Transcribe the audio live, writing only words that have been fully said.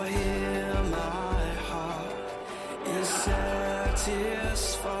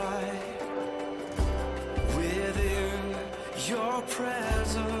satisfied within your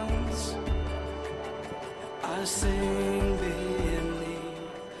presence. I sing beneath.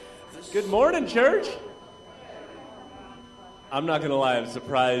 Good morning, church. I'm not going to lie, I'm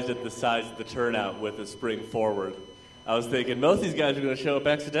surprised at the size of the turnout with the spring forward. I was thinking most of these guys are going to show up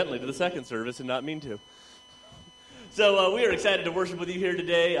accidentally to the second service and not mean to. So we are excited to worship with you here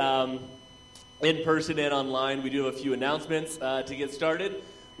today, in person and online. We do have a few announcements to get started.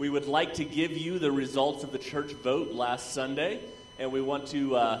 We would like to give you the results of the church vote last Sunday, and we want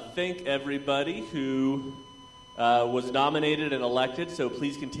to thank everybody who was nominated and elected, so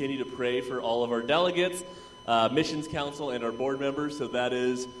please continue to pray for all of our delegates, missions council, and our board members. So that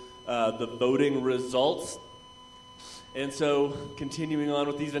is the voting results. And so, continuing on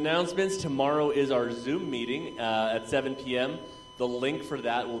with these announcements, tomorrow is our Zoom meeting at 7 p.m. The link for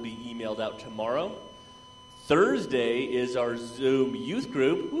that will be emailed out tomorrow. Thursday is our Zoom youth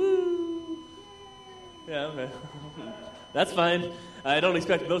group. Woo! Yeah, okay. That's fine. I don't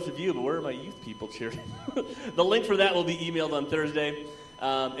expect most of you, but where are my youth people cheering? The link for that will be emailed on Thursday.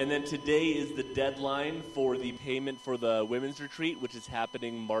 And then today is the deadline for the payment for the women's retreat, which is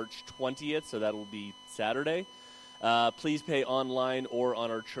happening March 20th, so that will be Saturday. Please pay online or on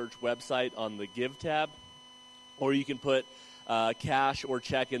our church website on the Give tab, or you can put cash or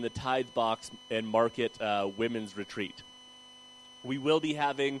check in the tithe box and mark it Women's Retreat. We will be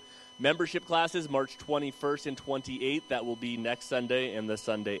having membership classes March 21st and 28th. That will be next Sunday and the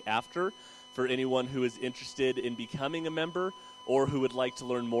Sunday after for anyone who is interested in becoming a member or who would like to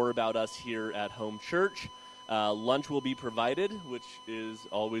learn more about us here at Home Church. Lunch will be provided, which is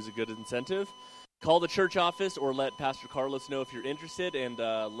always a good incentive. Call the church office or let Pastor Carlos know if you're interested, and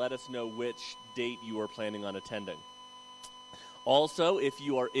let us know which date you are planning on attending. Also, if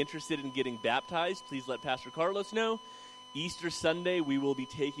you are interested in getting baptized, please let Pastor Carlos know. Easter Sunday, we will be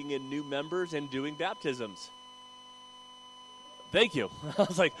taking in new members and doing baptisms. Thank you. I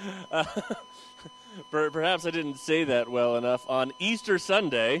was like, perhaps I didn't say that well enough. On Easter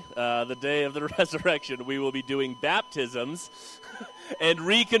Sunday, the day of the resurrection, we will be doing baptisms and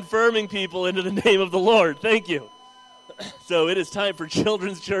reconfirming people into the name of the Lord. Thank you. So it is time for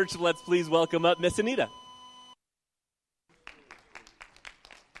Children's Church. Let's please welcome up Miss Anita.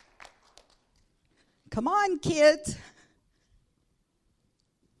 Come on, kids.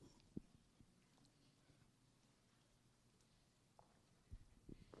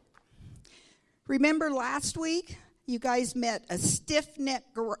 Remember last week, you guys met a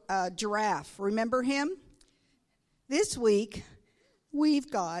stiff-necked giraffe. Remember him? This week,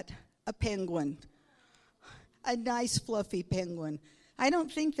 we've got a penguin, a nice fluffy penguin. I don't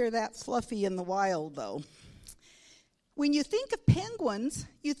think they're that fluffy in the wild, though. When you think of penguins,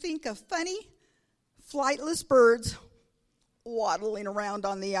 you think of funny, flightless birds waddling around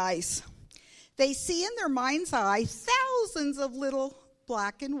on the ice. They see in their mind's eye thousands of little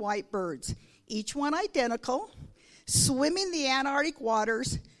black and white birds, each one identical, swimming the Antarctic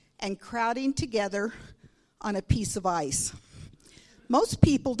waters and crowding together on a piece of ice. Most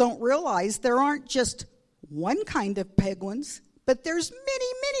people don't realize there aren't just one kind of penguins, but there's many,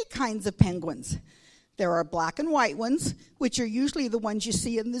 many kinds of penguins. There are black and white ones, which are usually the ones you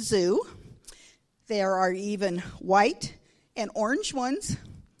see in the zoo. There are even white and orange ones,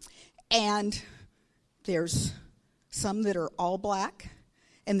 and there's some that are all black,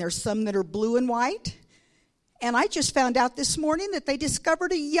 and there's some that are blue and white. And I just found out this morning that they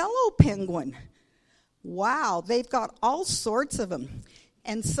discovered a yellow penguin. Wow, they've got all sorts of them.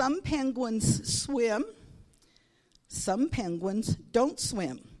 And some penguins swim, some penguins don't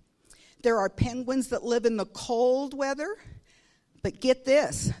swim. There are penguins that live in the cold weather, but get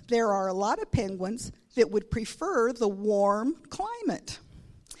this, there are a lot of penguins that would prefer the warm climate.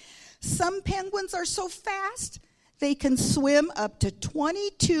 Some penguins are so fast, they can swim up to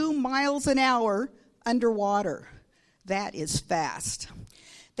 22 miles an hour underwater. That is fast.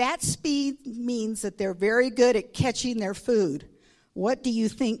 That speed means that they're very good at catching their food. What do you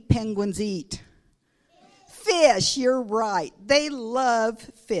think penguins eat? Fish, you're right. They love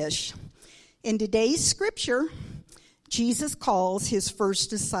fish. In today's scripture, Jesus calls his first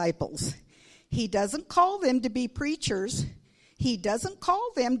disciples. He doesn't call them to be preachers. He doesn't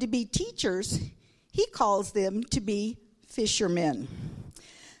call them to be teachers. He calls them to be fishermen.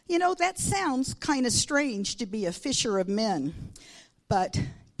 You know, that sounds kind of strange to be a fisher of men. But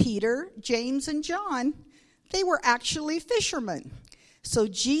Peter, James, and John, they were actually fishermen. So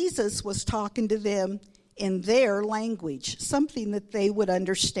Jesus was talking to them in their language, something that they would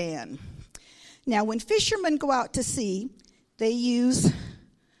understand. Now, when fishermen go out to sea, they use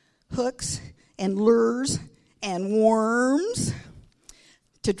hooks and lures and worms.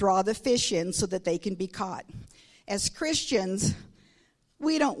 to draw the fish in so that they can be caught. As Christians,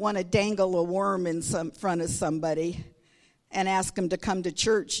 we don't want to dangle a worm in front of somebody and ask them to come to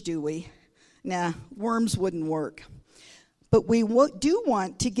church, do we? Nah, worms wouldn't work. But we do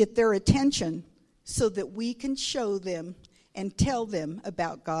want to get their attention so that we can show them and tell them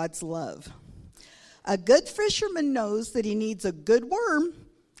about God's love. A good fisherman knows that he needs a good worm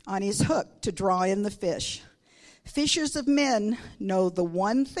on his hook to draw in the fish. Fishers of men know the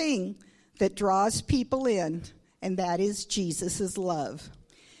one thing that draws people in, and that is Jesus' love.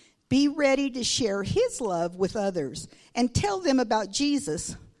 Be ready to share his love with others and tell them about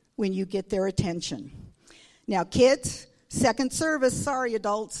Jesus when you get their attention. Now, kids, second service, sorry,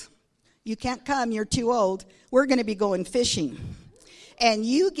 adults, you can't come, you're too old. We're going to be going fishing. And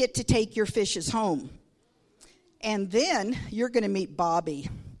you get to take your fishes home. And then you're going to meet Bobby.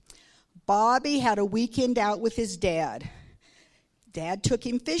 Bobby had a weekend out with his dad. Dad took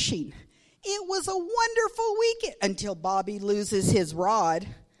him fishing. It was a wonderful weekend until Bobby loses his rod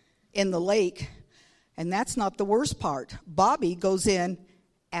in the lake. And that's not the worst part. Bobby goes in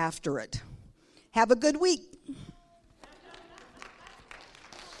after it. Have a good week.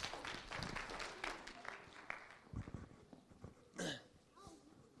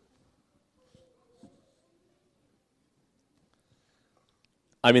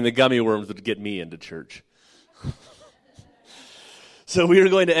 I mean, the gummy worms would get me into church. So we are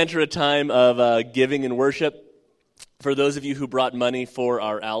going to enter a time of giving and worship. For those of you who brought money for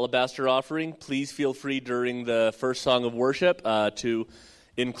our alabaster offering, please feel free during the first song of worship to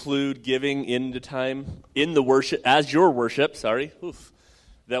include giving in the worship, as your worship, sorry. Oof,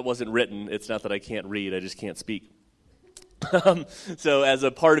 that wasn't written. It's not that I can't read, I just can't speak. So as a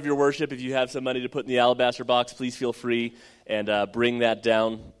part of your worship, if you have some money to put in the alabaster box, please feel free and bring that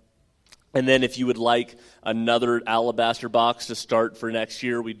down. And then if you would like another alabaster box to start for next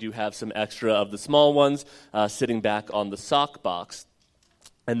year, we do have some extra of the small ones sitting back on the sock box.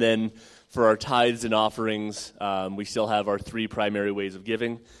 And then for our tithes and offerings, we still have our 3 primary ways of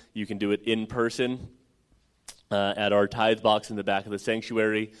giving. You can do it in person at our tithe box in the back of the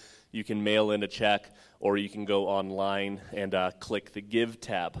sanctuary. You can mail in a check, or you can go online and click the Give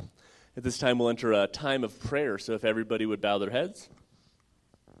tab. At this time, we'll enter a time of prayer, so if everybody would bow their heads.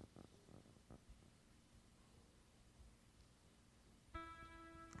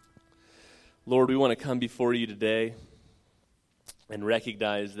 Lord, we want to come before you today and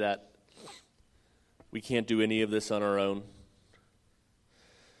recognize that we can't do any of this on our own.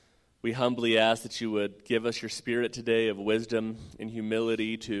 We humbly ask that you would give us your spirit today of wisdom and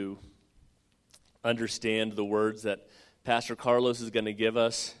humility to understand the words that Pastor Carlos is going to give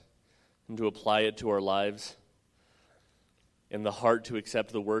us and to apply it to our lives, and the heart to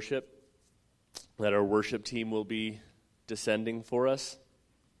accept the worship that our worship team will be descending for us.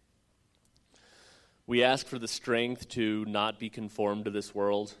 We ask for the strength to not be conformed to this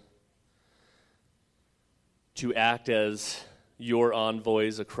world, to act as your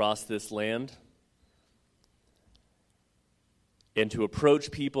envoys across this land, and to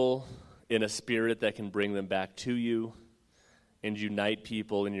approach people in a spirit that can bring them back to you and unite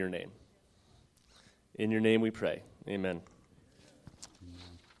people in your name. In your name we pray. Amen.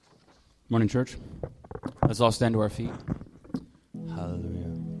 Morning, church. Let's all stand to our feet. Hallelujah.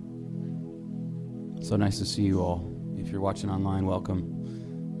 So nice to see you all. If you're watching online,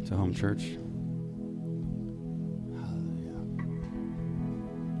 welcome to Home Church. Hallelujah.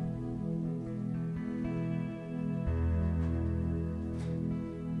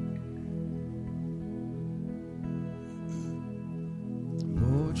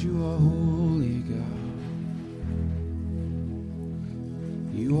 Lord, you are holy, God.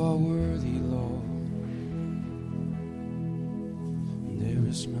 You are worthy, Lord. There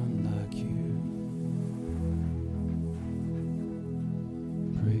is none like you.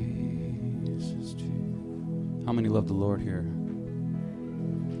 Praises to you. How many love the Lord here?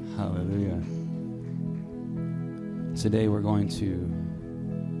 Hallelujah. Today we're going to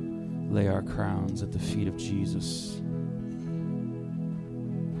lay our crowns at the feet of Jesus.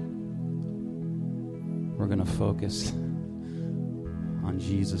 We're going to focus on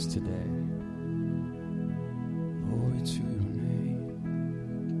Jesus today. Glory to your name.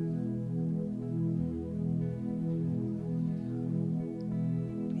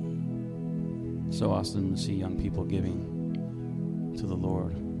 So awesome to see young people giving to the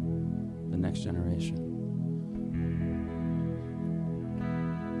Lord, the next generation.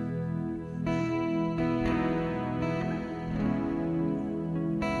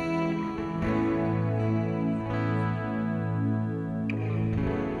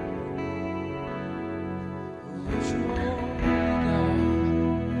 Lord, you are holy,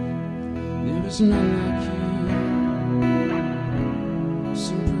 God. There's none like you.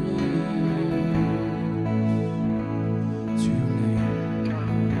 Sing praise to your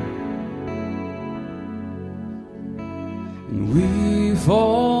name. And we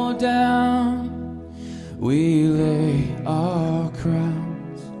fall down, we lay our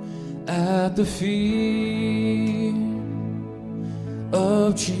crowns at the feet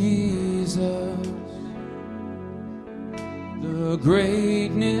of Jesus. The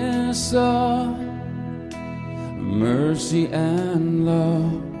greatness of mercy and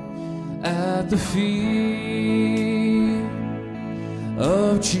love at the feet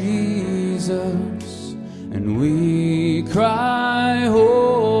of Jesus, and we cry,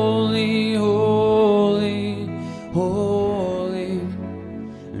 holy, holy, holy,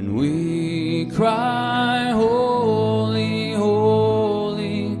 and we cry, holy,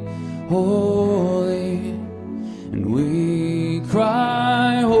 holy, holy, and we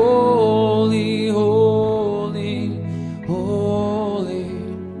cry, holy, holy, holy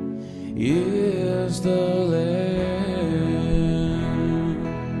is the Lamb.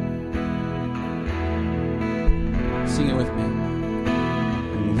 Sing it with me.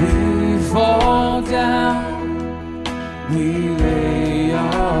 And we fall down, we lay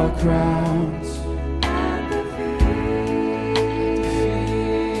our crowns at the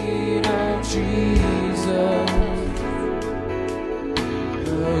feet of Jesus.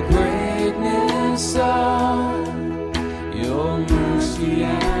 The greatness of your mercy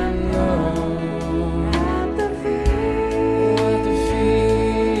and love at the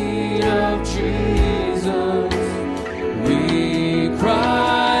feet of Jesus. We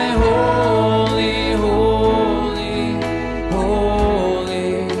cry, holy, holy,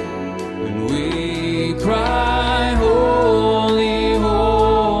 holy, and we cry, holy,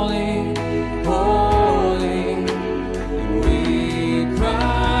 holy, holy, and we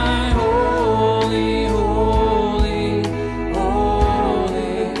cry, holy, holy,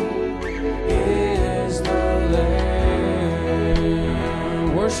 holy is the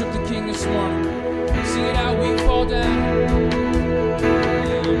Lamb. Worship the King this morning. Sing it out, we fall down.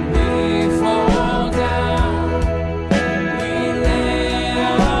 We fall down, we lay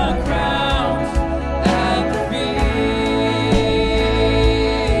our crowns at the feet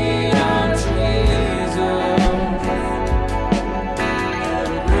of Jesus.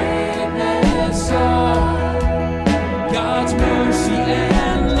 The greatness of God's mercy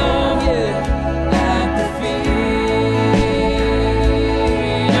and love, yeah, at the feet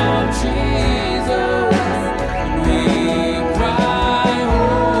of Jesus. We cry,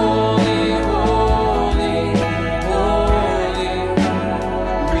 holy, holy, holy.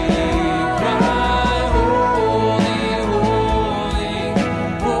 We cry, holy, holy,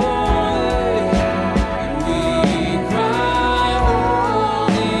 holy. We cry,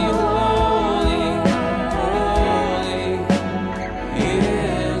 holy, holy, holy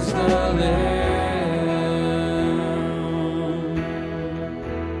is the Lamb.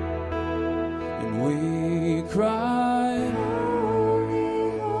 And we cry,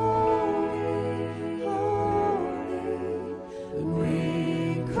 holy, holy, holy. And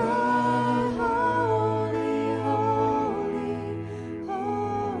we cry, holy, holy,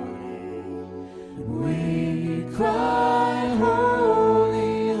 holy. And we cry,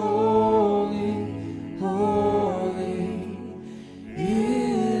 holy, holy, holy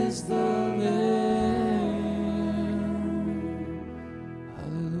is the Lamb.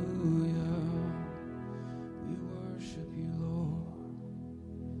 Hallelujah. We worship you, Lord,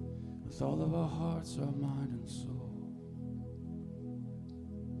 with all of our hearts, our mind, and soul.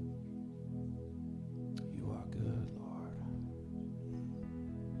 You are good, Lord.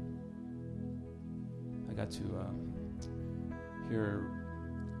 I got to hear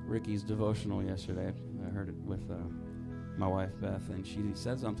Ricky's devotional yesterday. I heard it with my wife, Beth, and she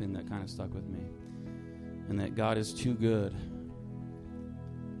said something that kind of stuck with me. And that God is too good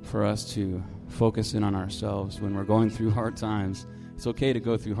for us to focus in on ourselves when we're going through hard times. It's okay to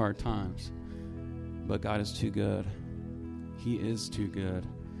go through hard times, but God is too good. He is too good,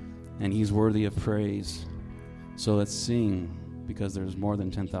 and He's worthy of praise. So let's sing, because there's more than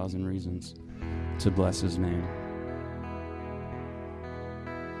 10,000 reasons to bless His name.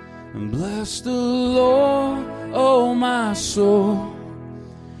 And bless the Lord, oh my soul,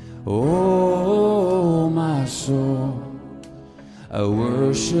 oh my soul. I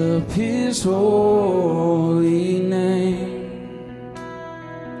worship His holy name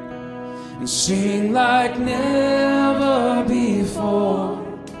and sing like never before.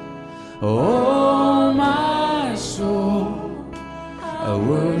 Oh my soul, I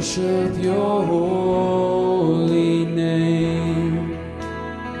worship your holy name.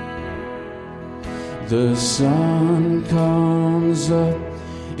 The sun comes up,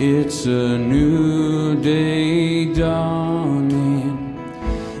 it's a new day dawning.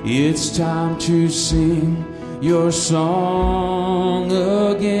 It's time to sing your song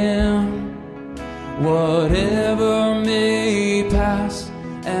again. Whatever may pass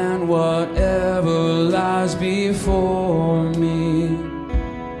and whatever lies before me,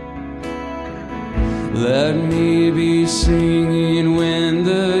 let me be singing when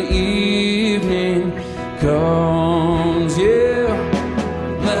the evening comes. Yeah,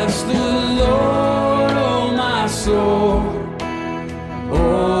 bless the Lord, oh my soul,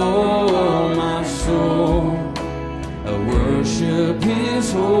 oh my soul. I worship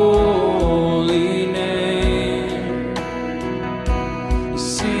His holy name.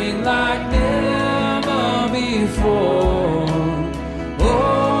 Sing like never before.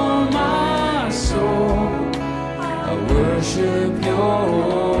 Oh my soul, I worship Your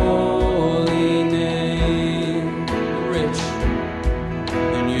holy name. Rich,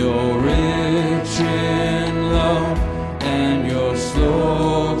 and You're rich in love, and You're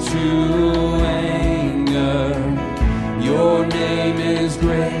slow to anger. Your name is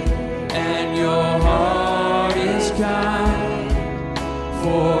great, and Your heart is kind.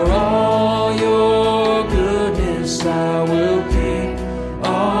 For all Your goodness I will keep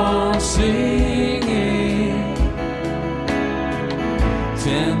on singing.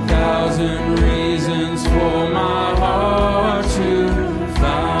 10,000 reasons for my heart to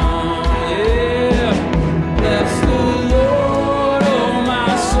find. Yeah, bless the Lord, oh my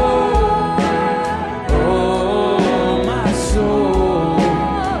soul, oh my soul.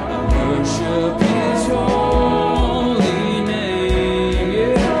 I worship His holy name.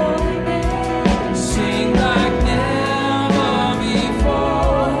 Yeah, sing like never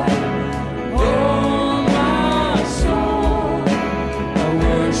before. Oh my soul, I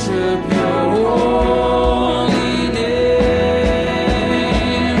worship Your holy name.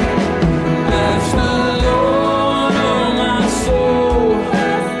 Bless the Lord, oh my soul,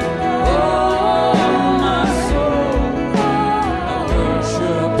 oh my soul. I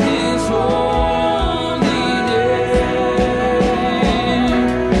worship His holy name.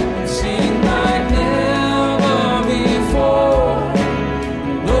 Sing like never before.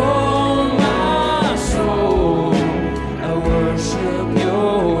 Oh my soul, I worship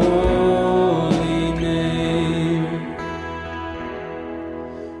Your holy name.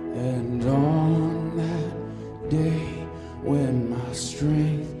 And on that day when my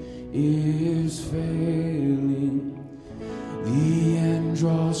strength is failing, the end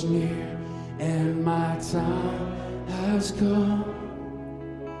draws near and my time has come,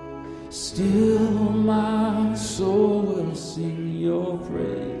 still my soul will sing Your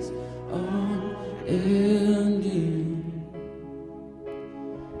praise unending.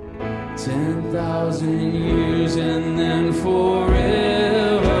 10,000 years and then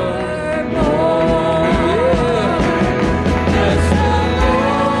forever. Bless the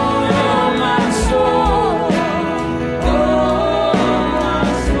Lord, oh my soul, oh my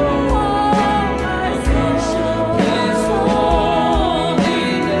soul. I worship His holy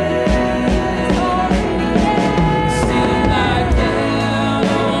name. Sing like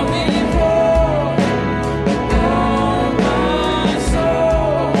never before. Oh my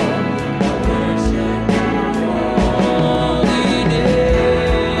soul, I worship Your holy name.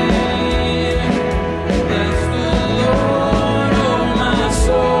 Bless the Lord, oh my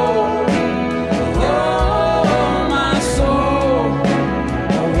soul, oh my soul.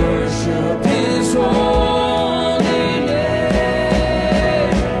 I worship His holy name.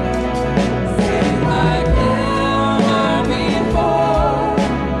 Sing like never before.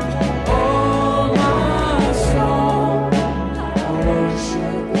 Oh my soul, I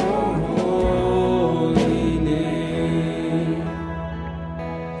worship Your holy name.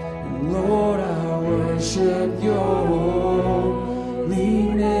 And Lord, I worship Your holy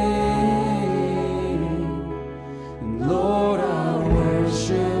name. And Lord, I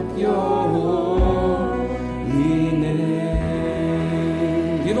worship Your holy name.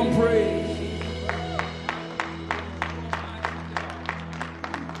 Give Him praise.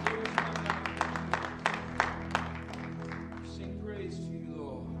 Sing praise to You,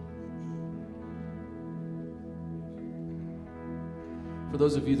 Lord. For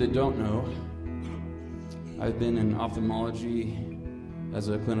those of you that don't know, I've been in ophthalmology as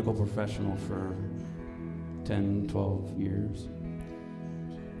a clinical professional for 10, 12 years.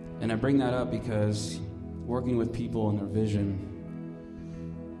 And I bring that up because working with people and their vision,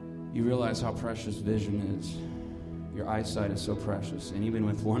 you realize how precious vision is. Your eyesight is so precious. And even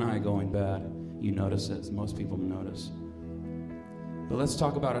with one eye going bad, you notice it, as most people notice. But let's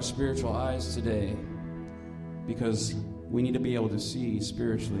talk about our spiritual eyes today. because we need to be able to see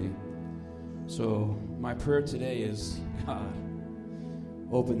spiritually. So my prayer today is, God,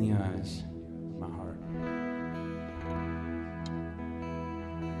 open the eyes of my heart.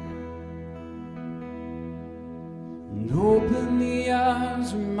 And open the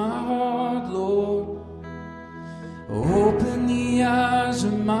eyes of my heart, Lord. Open the eyes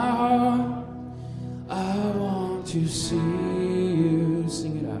of my heart. I want to see you.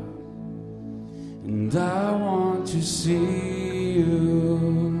 Sing it out. And I want to see you.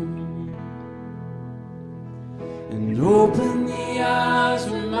 And open the eyes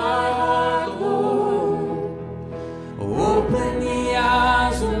of my heart, Lord. Open the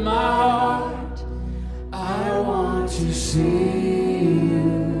eyes of my heart. I want to see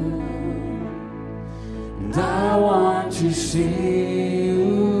you. And I want to see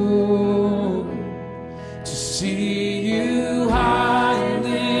you. To see you high and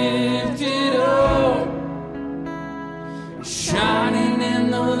lifted up, shining in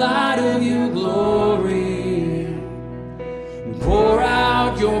the light of your glory. Pour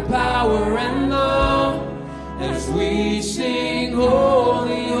out your power and love as we sing,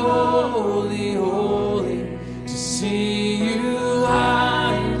 holy, holy, holy. To see you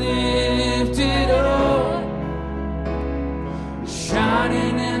high and lifted up,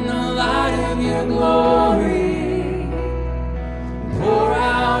 shining in the light of your glory. Pour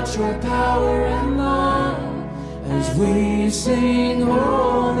out your power and love as we sing,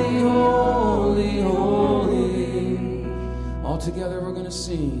 holy, holy, holy. All together we're going to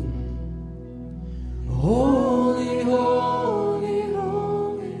sing, holy, holy,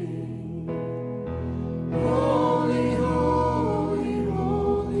 holy. Holy, holy,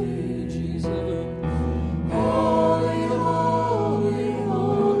 holy, Jesus. Holy, holy,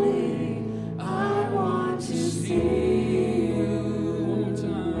 holy. I want to see you. One more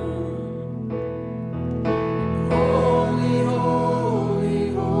time. Holy, holy,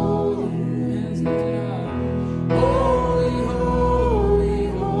 holy. Hands lifted high. Holy, holy,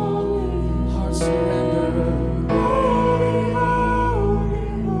 holy. Heart surrender. Holy,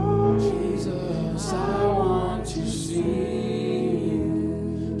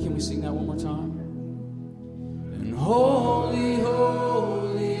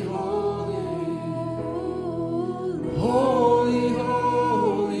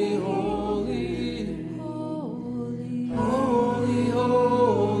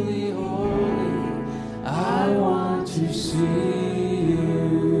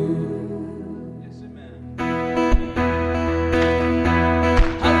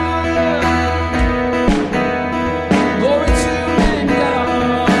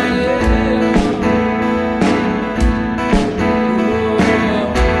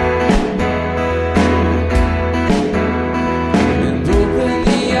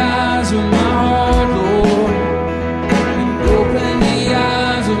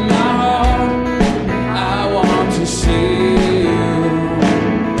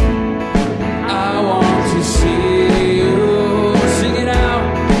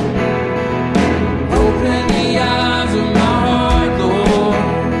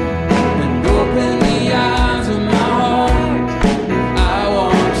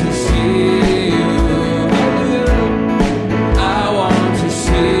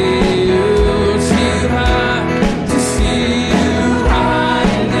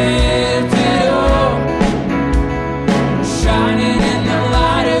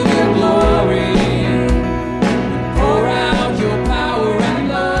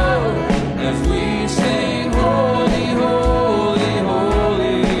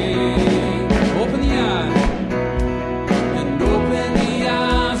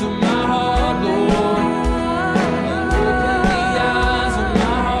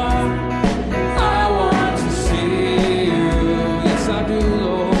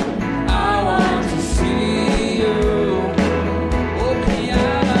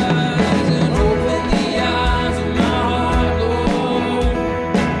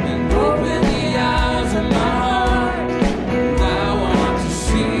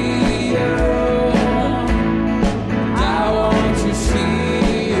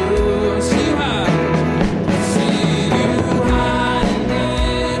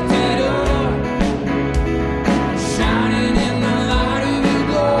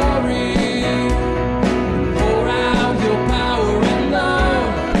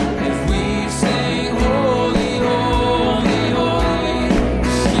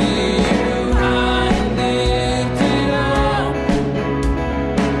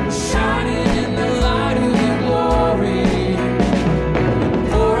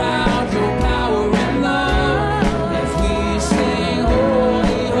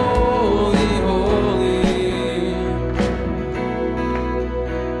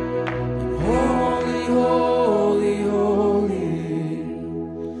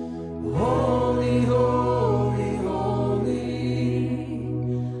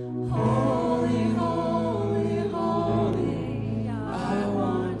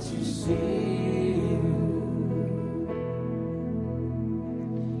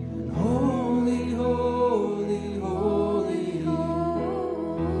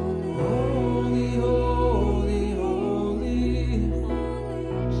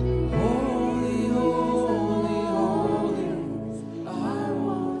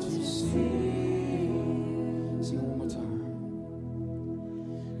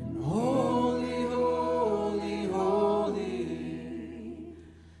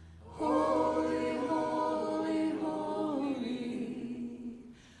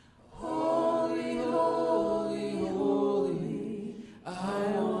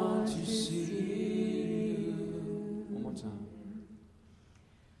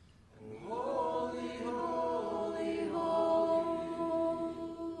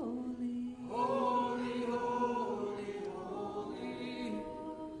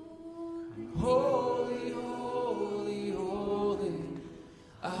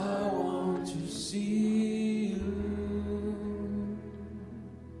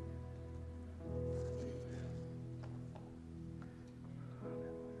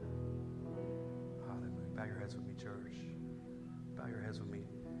 heads with me, church. Bow your heads with me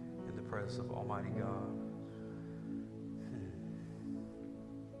in the presence of Almighty God.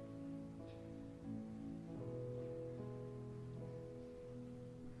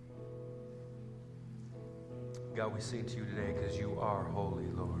 God, we sing to you today because you are holy,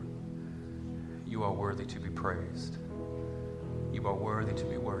 Lord. You are worthy to be praised. You are worthy to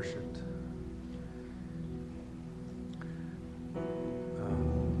be worshiped.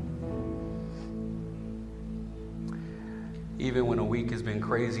 Even when a week has been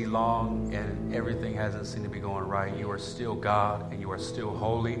crazy long and everything hasn't seemed to be going right, you are still God and you are still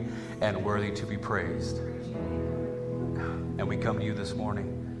holy and worthy to be praised. And we come to you this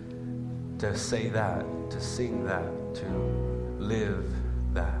morning to say that, to sing that, to live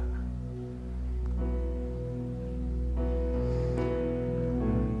that.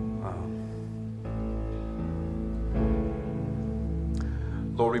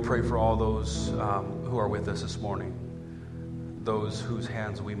 Lord, we pray for all those who are with us this morning, those whose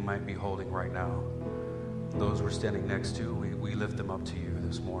hands we might be holding right now, those we're standing next to, we lift them up to you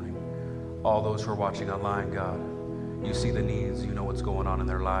this morning. All those who are watching online, God, you see the needs, you know what's going on in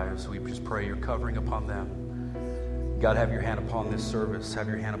their lives. We just pray your covering upon them. God, have your hand upon this service, have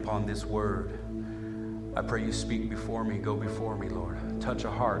your hand upon this word. I pray you speak before me, go before me, Lord. Touch a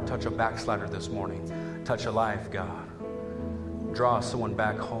heart, touch a backslider this morning, touch a life, God. Draw someone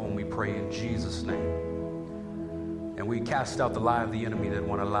back home, we pray in Jesus' name. And we cast out the lie of the enemy that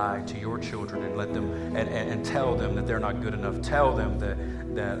want to lie to your children and let them and tell them that they're not good enough. Tell them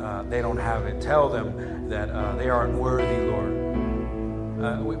that they don't have it. Tell them that they aren't worthy,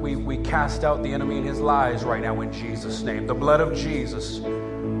 Lord. We cast out the enemy and his lies right now in Jesus' name. The blood of Jesus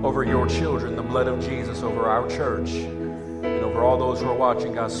over your children, the blood of Jesus over our church, and over all those who are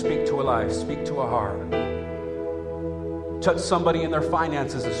watching. God, speak to a life, speak to a heart. Touch somebody in their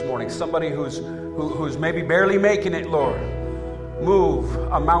finances this morning, somebody who's maybe barely making it, Lord. Move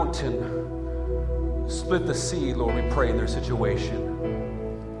a mountain, split the sea, Lord, we pray in their situation.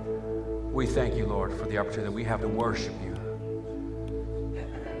 We thank you, Lord, for the opportunity that we have to worship you.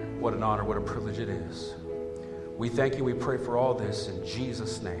 What an honor, what a privilege it is. We thank you, we pray for all this in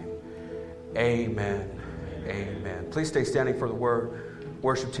Jesus' name. Amen. Amen. Please stay standing for the word.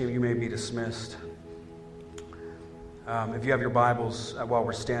 Worship team, you may be dismissed. If you have your Bibles while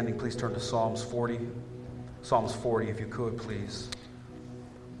we're standing, please turn to Psalms 40. Psalms 40, if you could, please.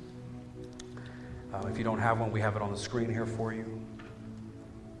 If you don't have one, we have it on the screen here for you.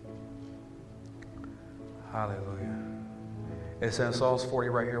 Hallelujah. It says Psalms 40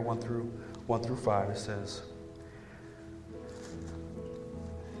 right here, 1 through 5. It says,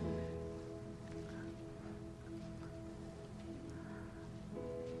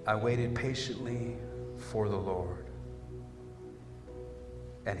 I waited patiently for the Lord,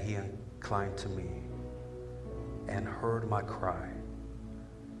 and he inclined to me and heard my cry.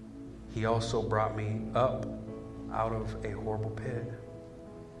 He also brought me up out of a horrible pit,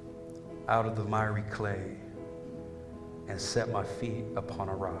 out of the miry clay, and set my feet upon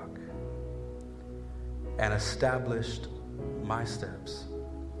a rock, and established my steps.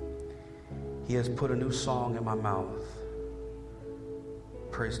 He has put a new song in my mouth.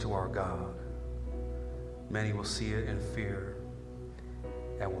 Praise to our God. Many will see it and fear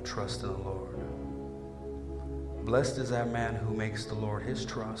and will trust in the Lord. Blessed is that man who makes the Lord his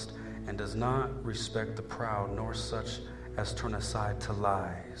trust and does not respect the proud, nor such as turn aside to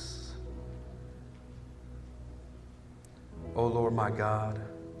lies. O Lord my God,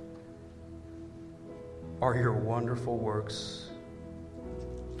 are your wonderful works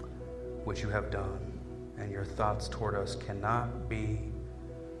which you have done, and your thoughts toward us cannot be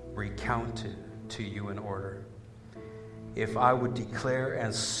recounted to you in order. If I would declare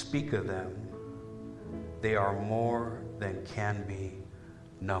and speak of them, they are more than can be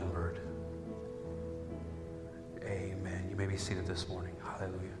numbered. Amen. You may be seated this morning.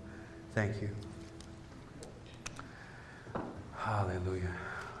 Hallelujah. Thank you. Hallelujah.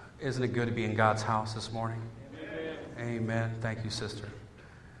 Isn't it good to be in God's house this morning? Amen. Amen. Thank you, sister.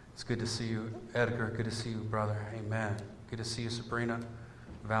 It's good to see you, Edgar. Good to see you, brother. Amen. Good to see you, Sabrina.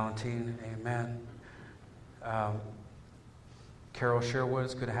 Valentine. Amen. Carol Sherwood,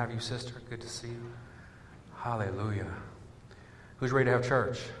 it's good to have you, sister. Good to see you. Hallelujah. Who's ready to have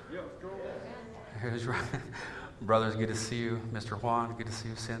church? Who's ready? Brothers, good to see you. Mr. Juan, good to see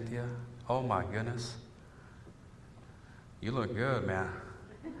you. Cynthia. Oh, my goodness. You look good, man.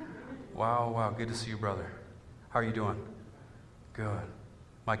 Wow. Good to see you, brother. How are you doing? Good.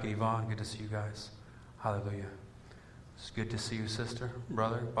 Mike and Yvonne, good to see you guys. Hallelujah. It's good to see you, sister,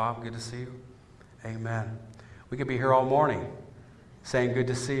 brother. Bob, good to see you. Amen. We could be here all morning saying good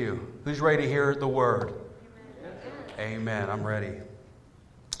to see you. Who's ready to hear the word? Amen. I'm ready.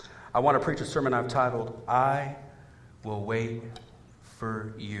 I want to preach a sermon I've titled, I Will Wait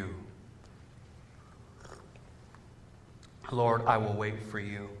for You. Lord, I will wait for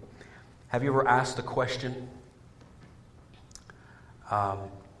you. Have you ever asked the question,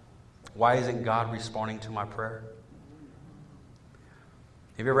 why isn't God responding to my prayer?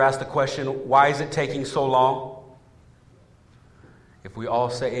 Have you ever asked the question, why is it taking so long? If we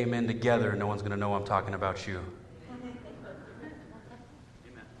all say amen together, no one's going to know I'm talking about you.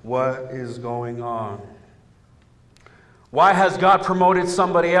 What is going on? Why has God promoted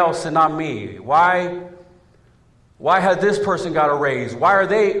somebody else and not me? Why has this person got a raise? Why are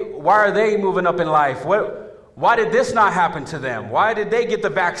they moving up in life? Why did this not happen to them? Why did they get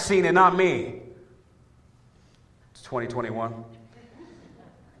the vaccine and not me? It's 2021.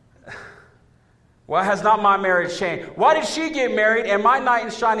 Why has not my marriage changed? Why did she get married and my knight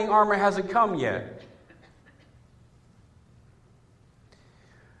in shining armor hasn't come yet?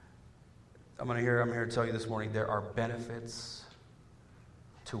 I'm here to tell you this morning, there are benefits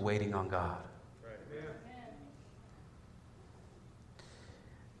to waiting on God.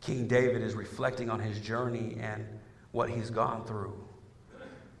 King David is reflecting on his journey and what he's gone through.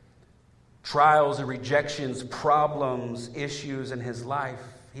 Trials and rejections, problems, issues in his life.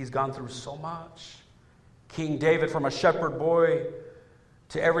 He's gone through so much. King David, from a shepherd boy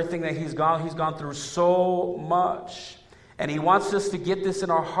to everything that he's gone through so much. And he wants us to get this in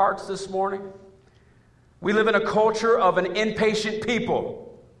our hearts this morning. We live in a culture of an impatient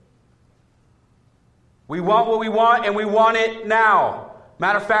people. We want what we want, and we want it now.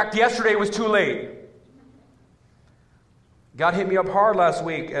 Matter of fact, yesterday was too late. God hit me up hard last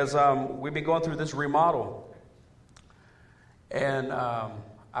week as we've been going through this remodel. And I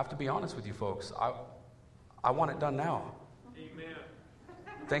have to be honest with you folks. I want it done now. Amen.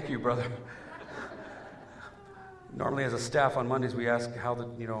 Thank you, brother. Normally, as a staff on Mondays, we ask how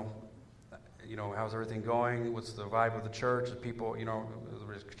how's everything going? What's the vibe of the church? The people,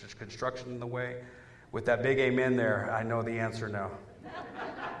 there's construction in the way. With that big amen there, I know the answer now.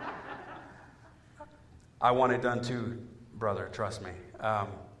 I want it done too, brother. Trust me. But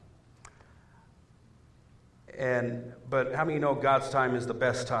how many know God's time is the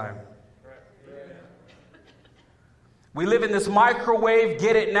best time? We live in this microwave,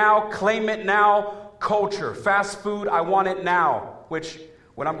 get it now, claim it now culture. Fast food, I want it now. Which,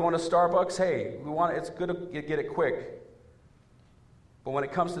 when I'm going to Starbucks, hey, it's good to get it quick. But when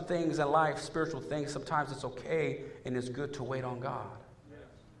it comes to things in life, spiritual things, sometimes it's okay and it's good to wait on God.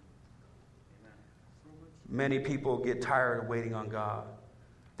 Many people get tired of waiting on God.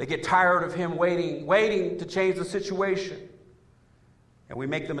 They get tired of Him waiting to change the situation. And we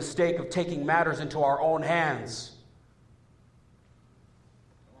make the mistake of taking matters into our own hands.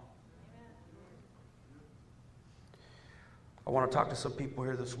 I want to talk to some people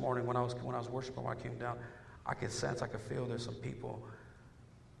here this morning. When I was worshiping, when I came down, I could sense, I could feel there's some people,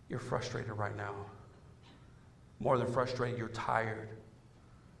 you're frustrated right now. More than frustrated, you're tired.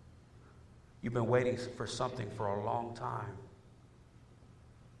 You've been waiting for something for a long time.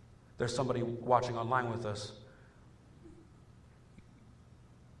 There's somebody watching online with us.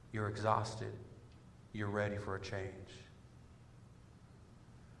 You're exhausted. You're ready for a change.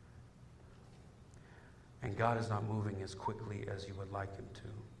 And God is not moving as quickly as you would like Him to.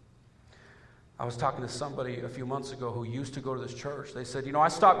 I was talking to somebody a few months ago who used to go to this church. They said, I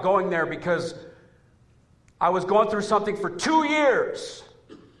stopped going there because I was going through something for 2 years.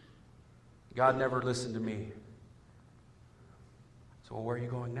 God never listened to me. So, where are you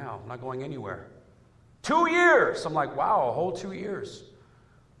going now? I'm not going anywhere. 2 years! I'm like, wow, a whole 2 years.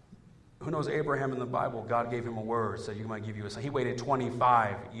 Who knows Abraham in the Bible? God gave him a word, said, you might give you a son. He waited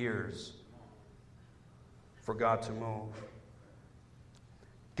 25 years for God to move.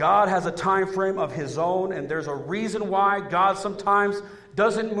 God has a time frame of His own, and there's a reason why God sometimes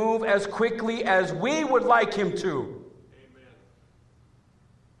doesn't move as quickly as we would like Him to. Amen.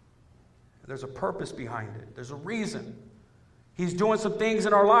 There's a purpose behind it. There's a reason. He's doing some things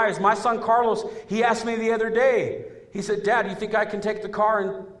in our lives. My son Carlos, he asked me the other day, he said, Dad, do you think I can take the car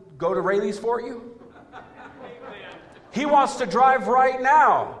and go to Rayleigh's for you? Amen. He wants to drive right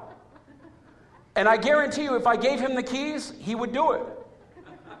now. And I guarantee you, if I gave him the keys, he would do it.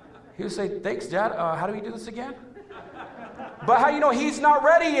 He would say, thanks, Dad. How do we do this again? But how do you know he's not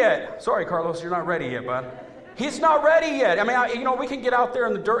ready yet? Sorry, Carlos, you're not ready yet, bud. He's not ready yet. I mean, we can get out there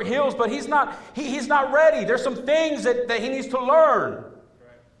in the dirt hills, but he's not ready. There's some things that he needs to learn.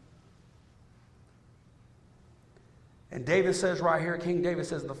 And David says right here, King David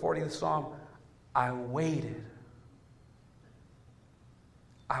says in the 40th Psalm, I waited.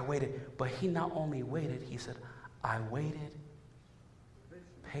 But he not only waited, he said, I waited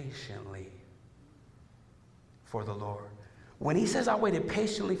patiently for the Lord. When he says I waited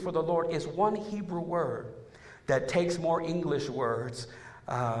patiently for the Lord, is one Hebrew word that takes more English words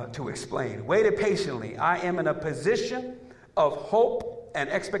to explain. Waited patiently. I am in a position of hope and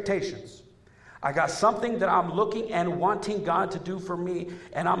expectations. I got something that I'm looking and wanting God to do for me,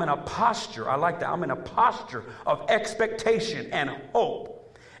 and I'm in a posture, I like that, I'm in a posture of expectation and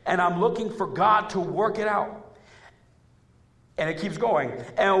hope, and I'm looking for God to work it out. And it keeps going.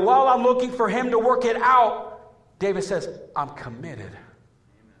 And while I'm looking for him to work it out, David says, I'm committed.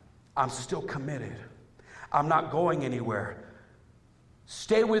 I'm still committed. I'm not going anywhere.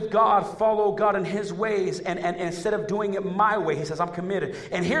 Stay with God, follow God in his ways, and instead of doing it my way, he says, I'm committed.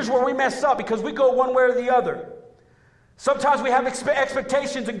 And here's where we mess up, because we go one way or the other. Sometimes we have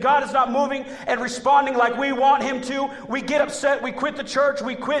expectations and God is not moving and responding like we want him to. We get upset, we quit the church,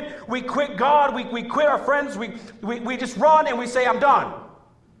 we quit God, we quit our friends, we just run and we say, I'm done.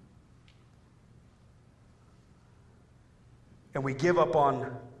 And we give up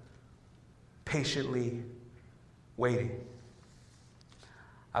on patiently waiting.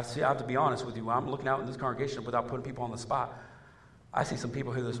 I have to be honest with you. When I'm looking out in this congregation without putting people on the spot, I see some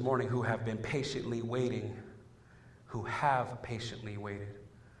people here this morning who have been patiently waiting, who have patiently waited.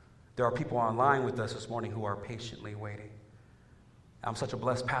 There are people online with us this morning who are patiently waiting. I'm such a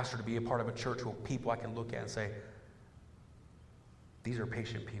blessed pastor to be a part of a church with people I can look at and say, these are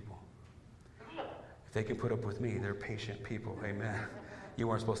patient people. If they can put up with me, they're patient people. Amen. You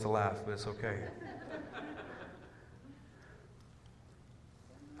weren't supposed to laugh, but it's okay.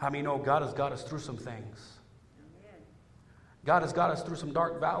 How many know God has got us through some things? God has got us through some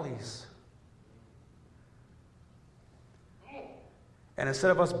dark valleys. And instead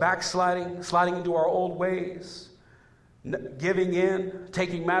of us sliding into our old ways, giving in,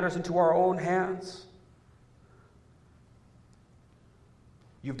 taking matters into our own hands,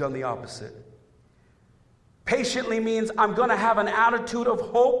 you've done the opposite. Patiently means I'm going to have an attitude of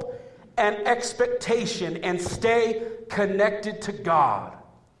hope and expectation and stay connected to God.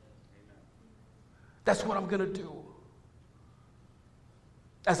 That's what I'm going to do.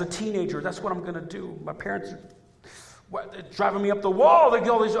 As a teenager, that's what I'm going to do. My parents are driving me up the wall. They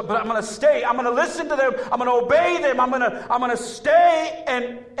go, but I'm going to stay. I'm going to listen to them. I'm going to obey them. I'm going to stay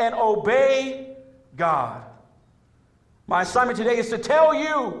and obey God. My assignment today is to tell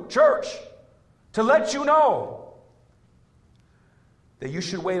you, church, to let you know that you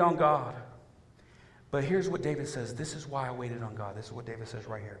should wait on God. But here's what David says. This is why I waited on God. This is what David says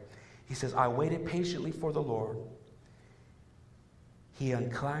right here. He says, I waited patiently for the Lord. He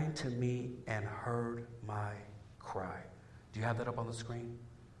inclined to me and heard my cry. Do you have that up on the screen?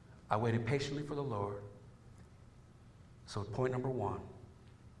 I waited patiently for the Lord. So point number one,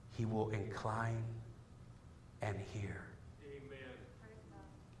 he will incline and hear. Amen.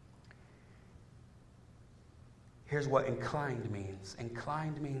 Here's what inclined means.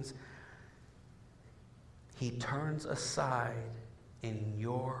 Inclined means he turns aside in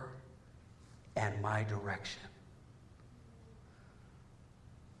your and my direction.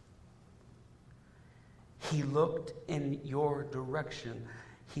 He looked in your direction.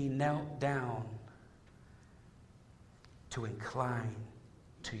 He knelt down to incline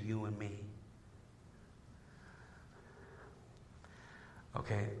to you and me.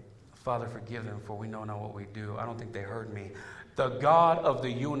 Okay, Father, forgive them, for we know not what we do. I don't think they heard me. The God of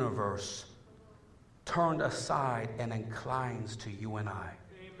the universe turned aside and inclines to you and I.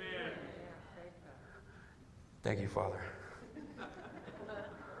 Amen. Thank you, Father.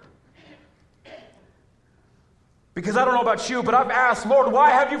 Because I don't know about you, but I've asked, Lord, why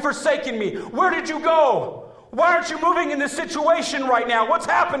have you forsaken me? Where did you go? Why aren't you moving in this situation right now? What's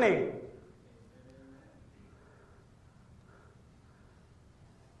happening?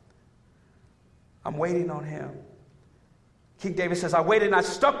 I'm waiting on him. King David says, I waited and I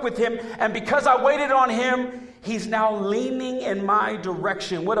stuck with him, and because I waited on him, he's now leaning in my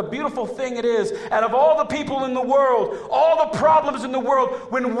direction. What a beautiful thing it is. Out of all the people in the world, all the problems in the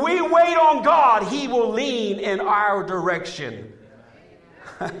world, when we wait on God, he will lean in our direction.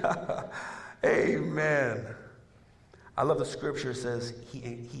 Amen. I love the scripture says,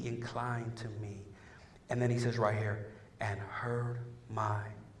 he inclined to me. And then he says right here, and heard my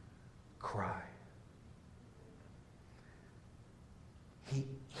cry.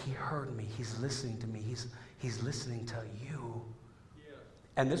 He heard me. He's listening to me. He's listening to you. Yeah.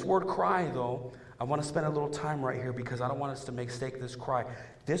 And this word cry, though, I want to spend a little time right here because I don't want us to mistake this cry.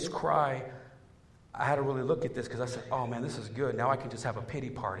 This cry, I had to really look at this because I said, oh man, this is good. Now I can just have a pity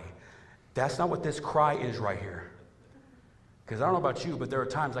party. That's not what this cry is right here. Because I don't know about you, but there are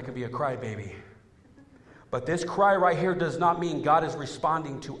times I can be a crybaby. But this cry right here does not mean God is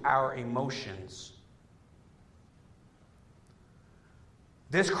responding to our emotions.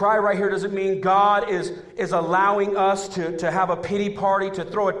 This cry right here doesn't mean God is allowing us to have a pity party, to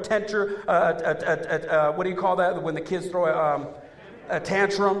throw a tantrum. What do you call that? When the kids throw a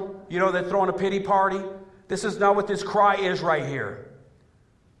tantrum, you know, they're throwing a pity party. This is not what this cry is right here.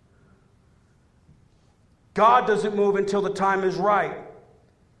 God doesn't move until the time is right.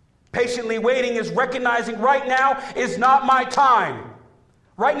 Patiently waiting is recognizing right now is not my time.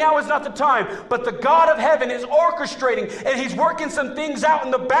 Right now is not the time, but the God of heaven is orchestrating, and he's working some things out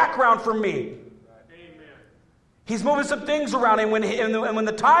in the background for me. Amen. He's moving some things around, and when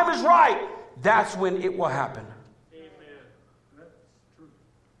the time is right, that's when it will happen. Amen. That's true.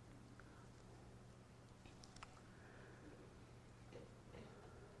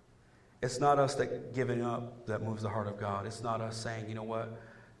 It's not us that giving up that moves the heart of God. It's not us saying, you know what,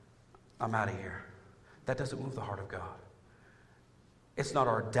 I'm out of here. That doesn't move the heart of God. It's not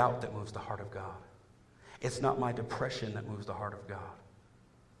our doubt that moves the heart of God. It's not my depression that moves the heart of God.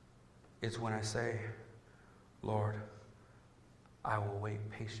 It's when I say, Lord, I will wait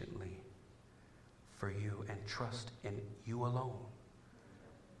patiently for you and trust in you alone.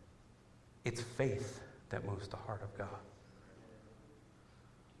 It's faith that moves the heart of God.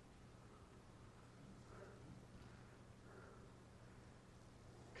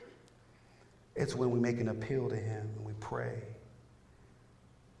 It's when we make an appeal to him and we pray.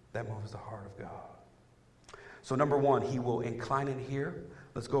 That moves the heart of God. So number one, he will incline and hear.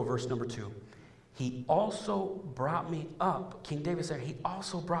 Let's go verse number 2. He also brought me up. King David said, he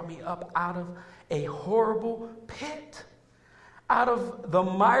also brought me up out of a horrible pit, out of the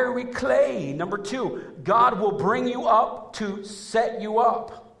miry clay. Number 2, God will bring you up to set you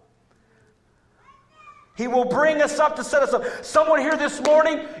up. He will bring us up to set us up. Someone here this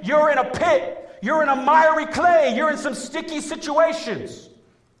morning, you're in a pit. You're in a miry clay. You're in some sticky situations.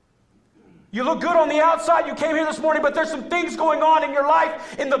 You look good on the outside. You came here this morning, but there's some things going on in your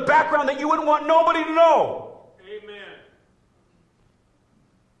life in the background that you wouldn't want nobody to know. Amen.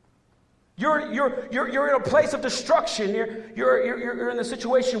 You're in a place of destruction. You're in a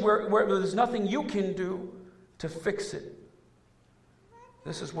situation where there's nothing you can do to fix it.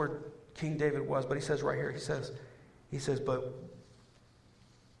 This is where King David was, but he says right here, he says, but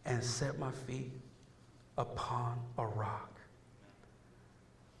and set my feet upon a rock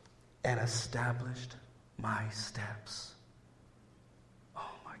and established my steps.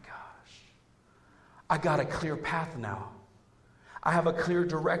 Oh my gosh. I got a clear path now. I have a clear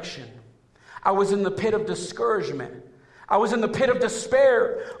direction. I was in the pit of discouragement. I was in the pit of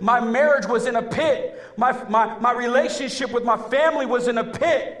despair. My marriage was in a pit. My relationship with my family was in a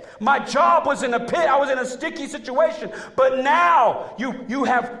pit. My job was in a pit. I was in a sticky situation. But now you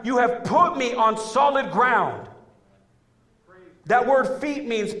have put me on solid ground. That word feet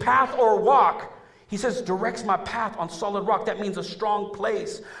means path or walk. He says, directs my path on solid rock. That means a strong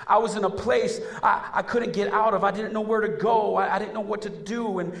place. I was in a place I couldn't get out of. I didn't know where to go. I didn't know what to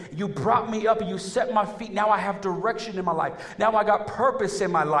do. And you brought me up and you set my feet. Now I have direction in my life. Now I got purpose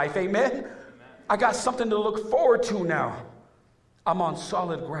in my life. Amen? Amen. I got something to look forward to now. I'm on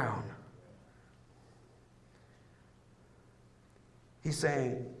solid ground. He's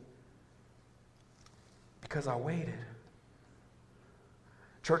saying, because I waited.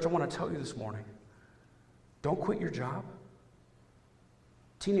 Church, I want to tell you this morning, don't quit your job.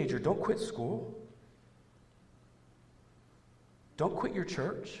 Teenager, don't quit school. Don't quit your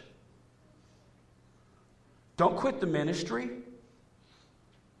church. Don't quit the ministry.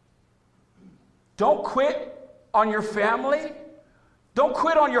 Don't quit on your family. Don't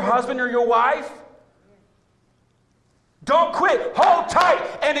quit on your husband or your wife. Don't quit. Hold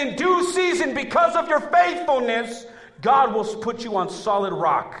tight. And in due season, because of your faithfulness, God will put you on solid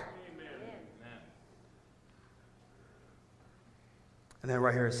rock. Amen. And then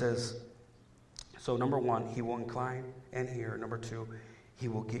right here it says, so number 1, he will incline and hear. Number 2, he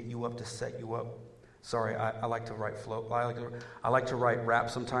will get you up to set you up. Sorry, I like to write flow. I like to write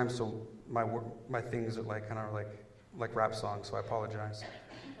rap sometimes, so my things are like kind of like rap songs, so I apologize.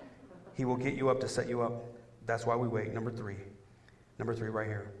 He will get you up to set you up. That's why we wait. Number 3 right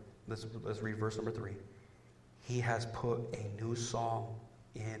here. Let's read verse number 3. He has put a new song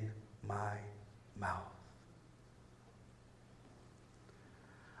in my mouth.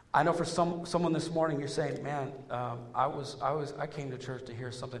 I know for someone this morning, you're saying, man, I came to church to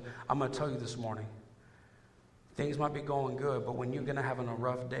hear something. I'm going to tell you this morning, things might be going good, but when you're going to have a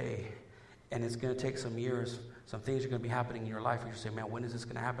rough day, and it's going to take some years, some things are going to be happening in your life, and you say, man, when is this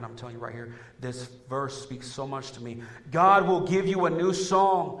going to happen? I'm telling you right here, this verse speaks so much to me. God will give you a new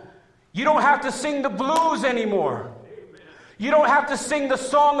song. You don't have to sing the blues anymore. You don't have to sing the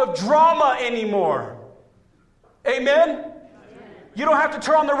song of drama anymore. Amen? You don't have to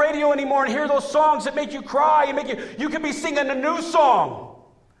turn on the radio anymore and hear those songs that make you cry and you can be singing a new song.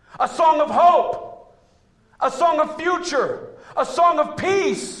 A song of hope. A song of future. A song of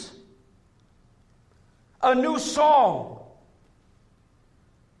peace. A new song.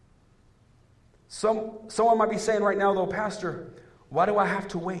 Someone might be saying right now, though, Pastor, why do I have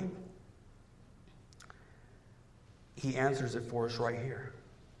to wait? He answers it for us right here.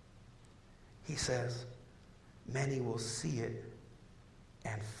 He says, many will see it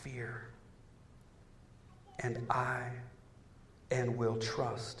and fear, and will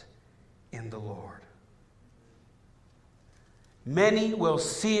trust in the Lord. Many will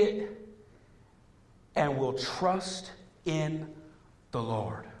see it and will trust in the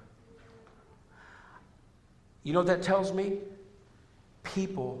Lord. You know what that tells me?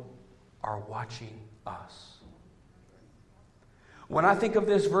 People are watching us. When I think of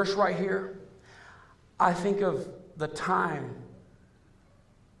this verse right here, I think of the time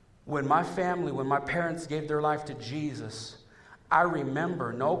when my parents gave their life to Jesus. I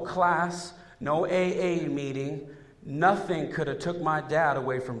remember no class, no AA meeting, nothing could have took my dad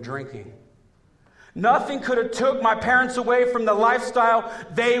away from drinking. Nothing could have took my parents away from the lifestyle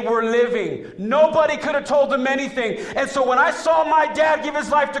they were living. Nobody could have told them anything. And so when I saw my dad give his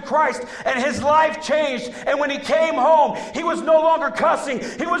life to Christ and his life changed, and when he came home, he was no longer cussing.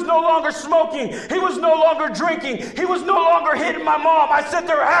 He was no longer smoking. He was no longer drinking. He was no longer hitting my mom. I said,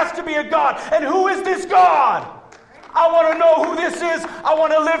 there has to be a God. And who is this God? I want to know who this is. I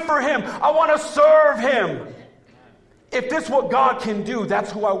want to live for him. I want to serve him. If this is what God can do,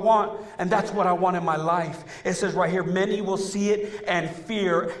 that's who I want, and that's what I want in my life. It says right here, many will see it and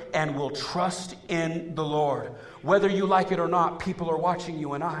fear and will trust in the Lord. Whether you like it or not, people are watching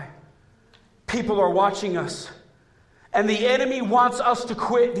you and I. People are watching us. And the enemy wants us to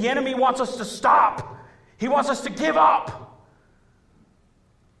quit. The enemy wants us to stop. He wants us to give up.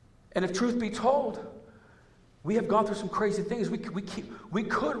 And if truth be told, we have gone through some crazy things. We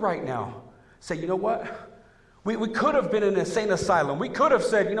could right now say, you know what? We could have been in an insane asylum. We could have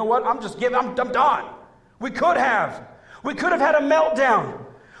said, you know what, I'm done. We could have. We could have had a meltdown.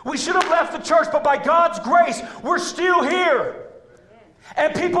 We should have left the church, but by God's grace, we're still here.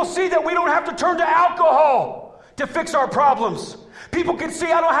 And people see that we don't have to turn to alcohol to fix our problems. People can see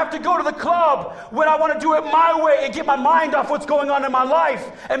I don't have to go to the club when I want to do it my way and get my mind off what's going on in my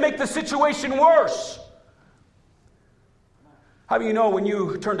life and make the situation worse. How do you know when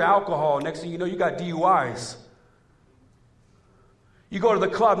you turn to alcohol, next thing you know, you got DUIs? You go to the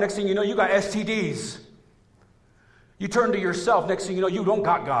club, next thing you know, you got STDs. You turn to yourself, next thing you know, you don't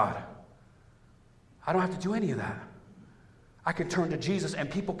got God. I don't have to do any of that. I can turn to Jesus,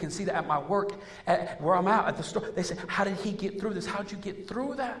 and people can see that at my work, at where I'm at the store. They say, how did he get through this? How did you get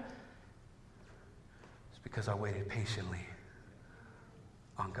through that? It's because I waited patiently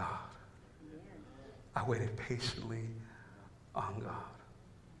on God. I waited patiently on God.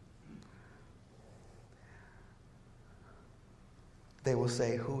 They will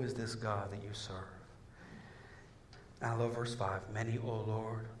say, who is this God that you serve? And I love verse 5. Many, O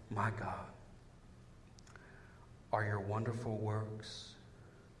Lord, my God, are your wonderful works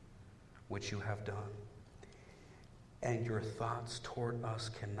which you have done, and your thoughts toward us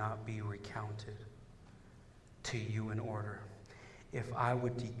cannot be recounted to you in order. If I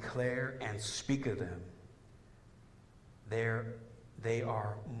would declare and speak of them, they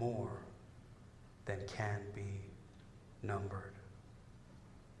are more than can be numbered.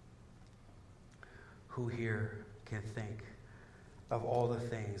 Who here can think of all the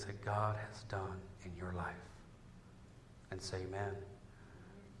things that God has done in your life and say, amen?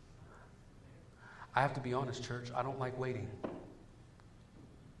 I have to be honest, church, I don't like waiting.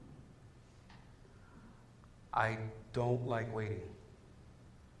 I don't like waiting.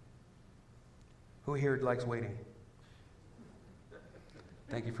 Who here likes waiting?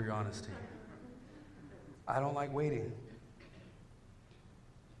 Thank you for your honesty. I don't like waiting.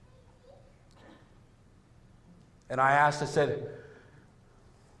 And I said,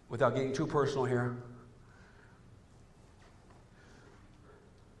 without getting too personal here,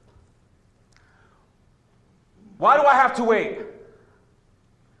 why do I have to wait?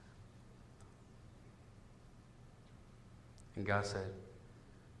 And God said,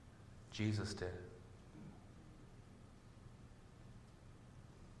 Jesus did.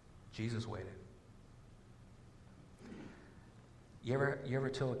 Jesus waited. You ever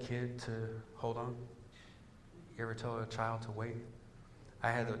tell a kid to hold on? You ever tell a child to wait?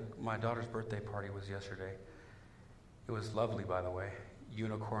 My daughter's birthday party was yesterday. It was lovely, by the way.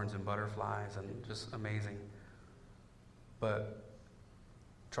 unicorns and butterflies and just amazing. But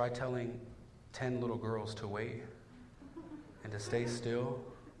try telling 10 little girls to wait and to stay still.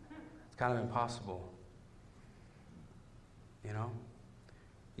 It's kind of impossible. You know?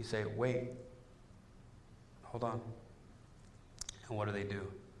 You say, wait, hold on. And what do?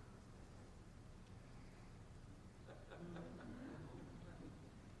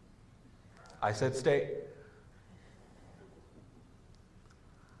 I said stay.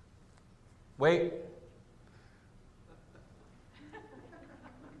 Wait.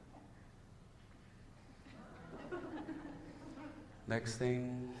 Next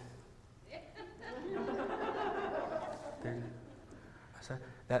thing. I said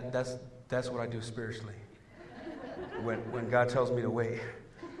that's what I do spiritually. When God tells me to wait,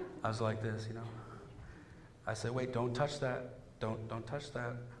 I was like this, you know. I said, wait, don't touch that. Don't touch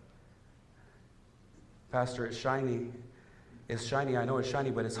that. Pastor, it's shiny. It's shiny. I know it's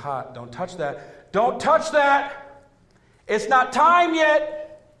shiny, but it's hot. Don't touch that. Don't touch that. It's not time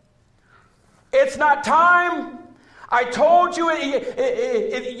yet. It's not time. I told you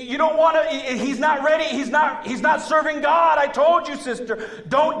you don't want to. He's not ready. He's not serving God. I told you, sister.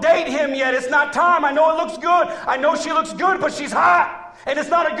 Don't date him yet. It's not time. I know it looks good. I know she looks good, but she's hot, and it's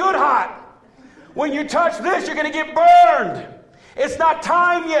not a good hot. When you touch this, you're going to get burned. It's not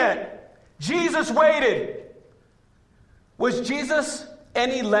time yet. Jesus waited. Was Jesus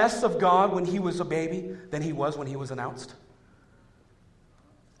any less of God when he was a baby than he was when he was announced?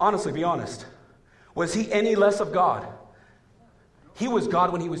 Honestly, be honest. Was he any less of God? He was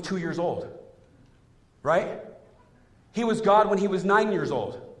God when he was 2 years old. Right? He was God when he was 9 years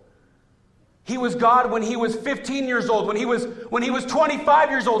old. He was God when he was 15 years old. When he was 25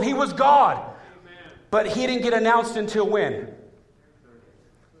 years old, he was God. Amen. But he didn't get announced until when?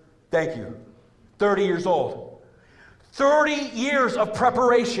 Thank you. 30 years old. 30 years of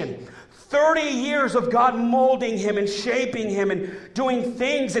preparation. 30 years of God molding him and shaping him and doing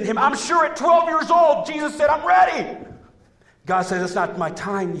things in him. I'm sure at 12 years old, Jesus said, I'm ready. God says, it's not my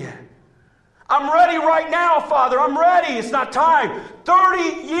time yet. I'm ready right now, Father. I'm ready. It's not time.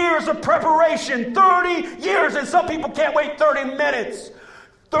 30 years of preparation. 30 years. And some people can't wait 30 minutes.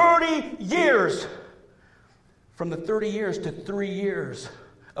 30 years. From the 30 years to 3 years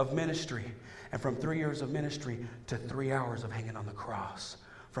of ministry. And from 3 years of ministry to 3 hours of hanging on the cross.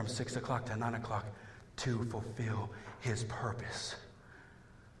 From 6 o'clock to 9 o'clock to fulfill his purpose.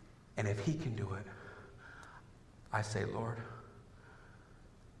 And if he can do it, I say, Lord,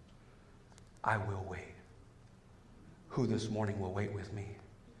 I will wait. Who this morning will wait with me?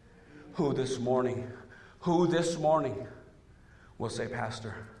 Who this morning will say,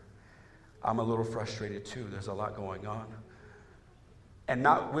 Pastor, I'm a little frustrated too. There's a lot going on. And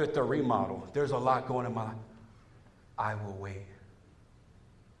not with the remodel. There's a lot going on in my life. I will wait.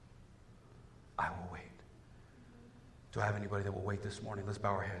 I will wait. Do I have anybody that will wait this morning? Let's bow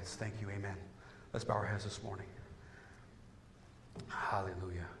our heads. Thank you. Amen. Let's bow our heads this morning.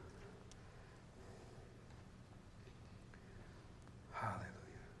 Hallelujah. Hallelujah.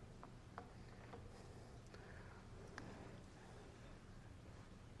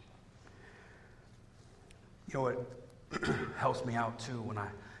 You know what helps me out too when I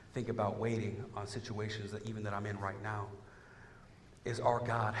think about waiting on situations that I'm in right now is our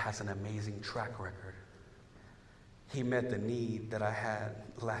God has an amazing track record. He met the need that I had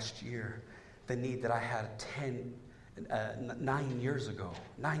last year, the need that I had 9 years ago.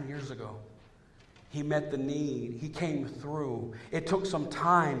 9 years ago. He met the need. He came through. It took some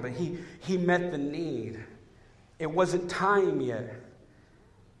time, but he met the need. It wasn't time yet.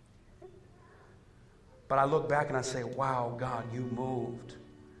 But I look back and I say, wow, God, you moved.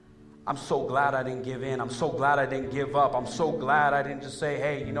 I'm so glad I didn't give in. I'm so glad I didn't give up. I'm so glad I didn't just say,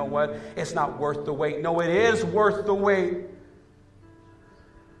 hey, you know what? It's not worth the wait. No, it is worth the wait.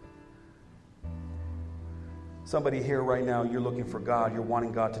 Somebody here right now, you're looking for God. You're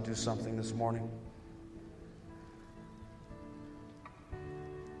wanting God to do something this morning.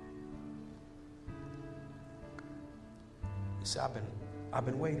 You say, I've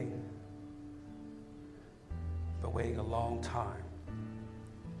been waiting. But waiting a long time.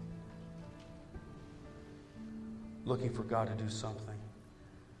 Looking for God to do something.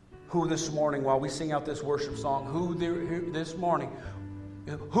 Who this morning, while we sing out this worship song, who this morning,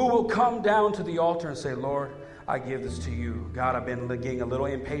 who will come down to the altar and say, Lord, I give this to you. God, I've been getting a little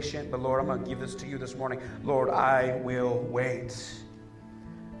impatient, but Lord, I'm going to give this to you this morning. Lord, I will wait.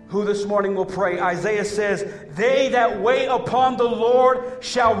 Who this morning will pray? Isaiah says, they that wait upon the Lord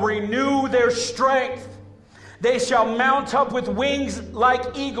shall renew their strength. They shall mount up with wings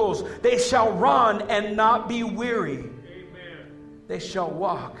like eagles. They shall run and not be weary. Amen. they shall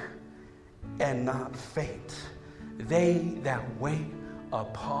walk and not faint. They that wait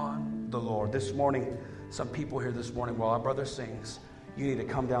upon the Lord. This morning, some people here this morning, while our brother sings, you need to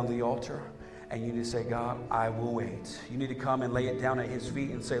come down to the altar and you need to say, God, I will wait. You need to come and lay it down at his feet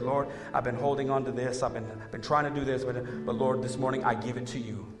and say, Lord, I've been holding on to this. I've been trying to do this, but Lord, this morning I give it to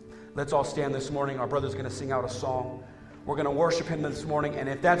you. Let's all stand this morning. Our brother's going to sing out a song. We're going to worship him this morning. And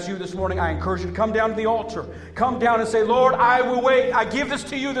if that's you this morning, I encourage you to come down to the altar. Come down and say, Lord, I will wait. I give this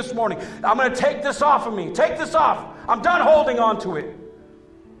to you this morning. I'm going to take this off of me. Take this off. I'm done holding on to it.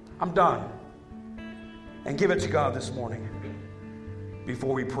 I'm done. And give it to God this morning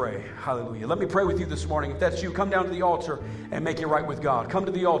before we pray. Hallelujah. Let me pray with you this morning. If that's you, come down to the altar and make it right with God. Come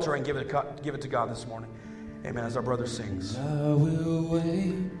to the altar and give it to God this morning. Amen. As our brother sings. I will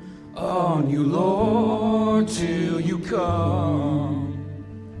wait on you, Lord, till you come.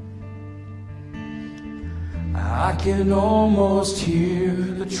 I can almost hear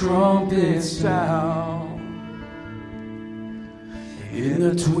the trumpet sound. In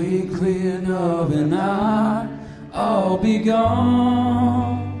the twinkling of an eye, I'll be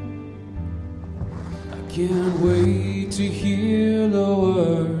gone. I can't wait to hear the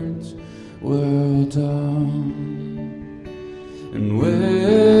words, well done. And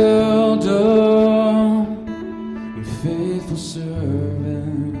well done, faithful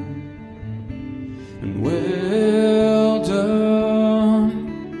servant. And well done,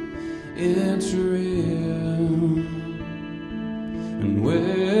 enter in. And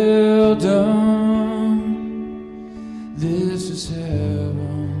well done, this is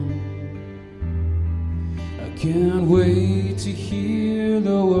heaven. I can't wait to hear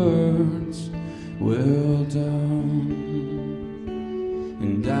the words, well done.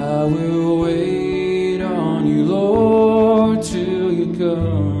 And I will wait on you, Lord, till you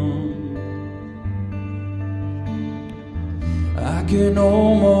come. I can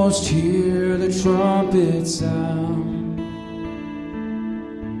almost hear the trumpet sound.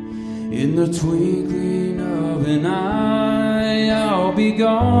 In the twinkling of an eye, I'll be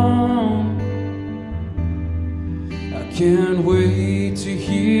gone. I can't wait to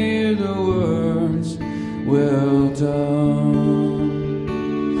hear the words, well done.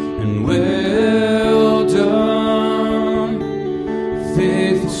 And well done,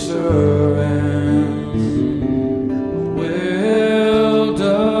 faithful servant. Well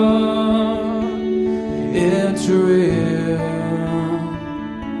done, enter in.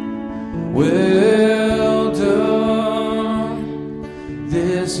 Well done,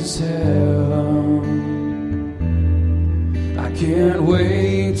 this is heaven. I can't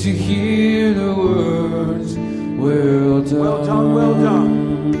wait to hear the words, well done. Well done, well done.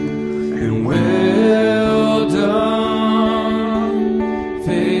 And well done,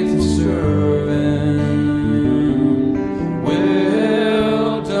 faithful servant.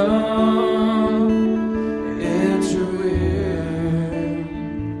 Well done, enter in.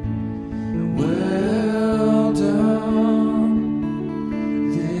 And well done,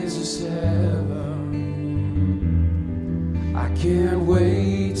 this is heaven. I can't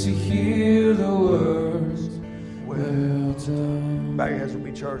wait to hear the words, well done. Bow your heads with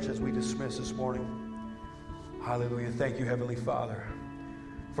me, church, as we dismiss this morning. Hallelujah. Thank you, Heavenly Father,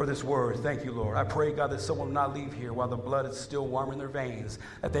 for this word. Thank you, Lord. I pray, God, that someone will not leave here while the blood is still warm in their veins,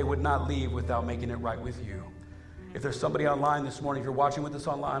 that they would not leave without making it right with you. If there's somebody online this morning, if you're watching with us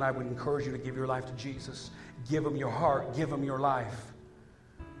online, I would encourage you to give your life to Jesus. Give him your heart. Give him your life.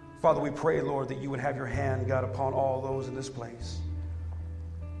 Father, we pray, Lord, that you would have your hand, God, upon all those in this place.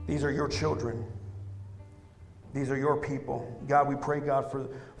 These are your children. These are your people. God, we pray, God, for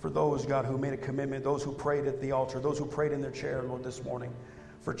those, God, who made a commitment, those who prayed at the altar, those who prayed in their chair, Lord, this morning,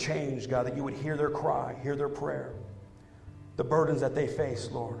 for change, God, that you would hear their cry, hear their prayer, the burdens that they face,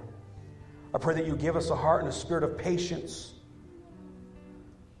 Lord. I pray that you give us a heart and a spirit of patience.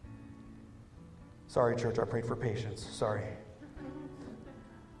 Sorry, church, I prayed for patience. Sorry.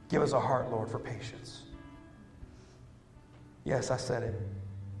 Give us a heart, Lord, for patience. Yes, I said it.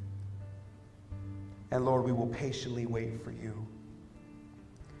 And Lord, we will patiently wait for you.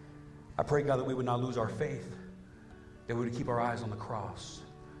 I pray, God, that we would not lose our faith, that we would keep our eyes on the cross,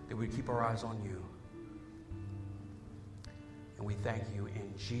 that we would keep our eyes on you. And we thank you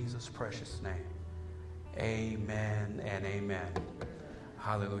in Jesus' precious name. Amen and amen.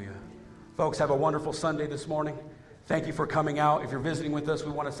 Hallelujah. Folks, have a wonderful Sunday this morning. Thank you for coming out. If you're visiting with us,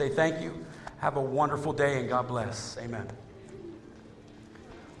 we want to say thank you. Have a wonderful day and God bless. Amen.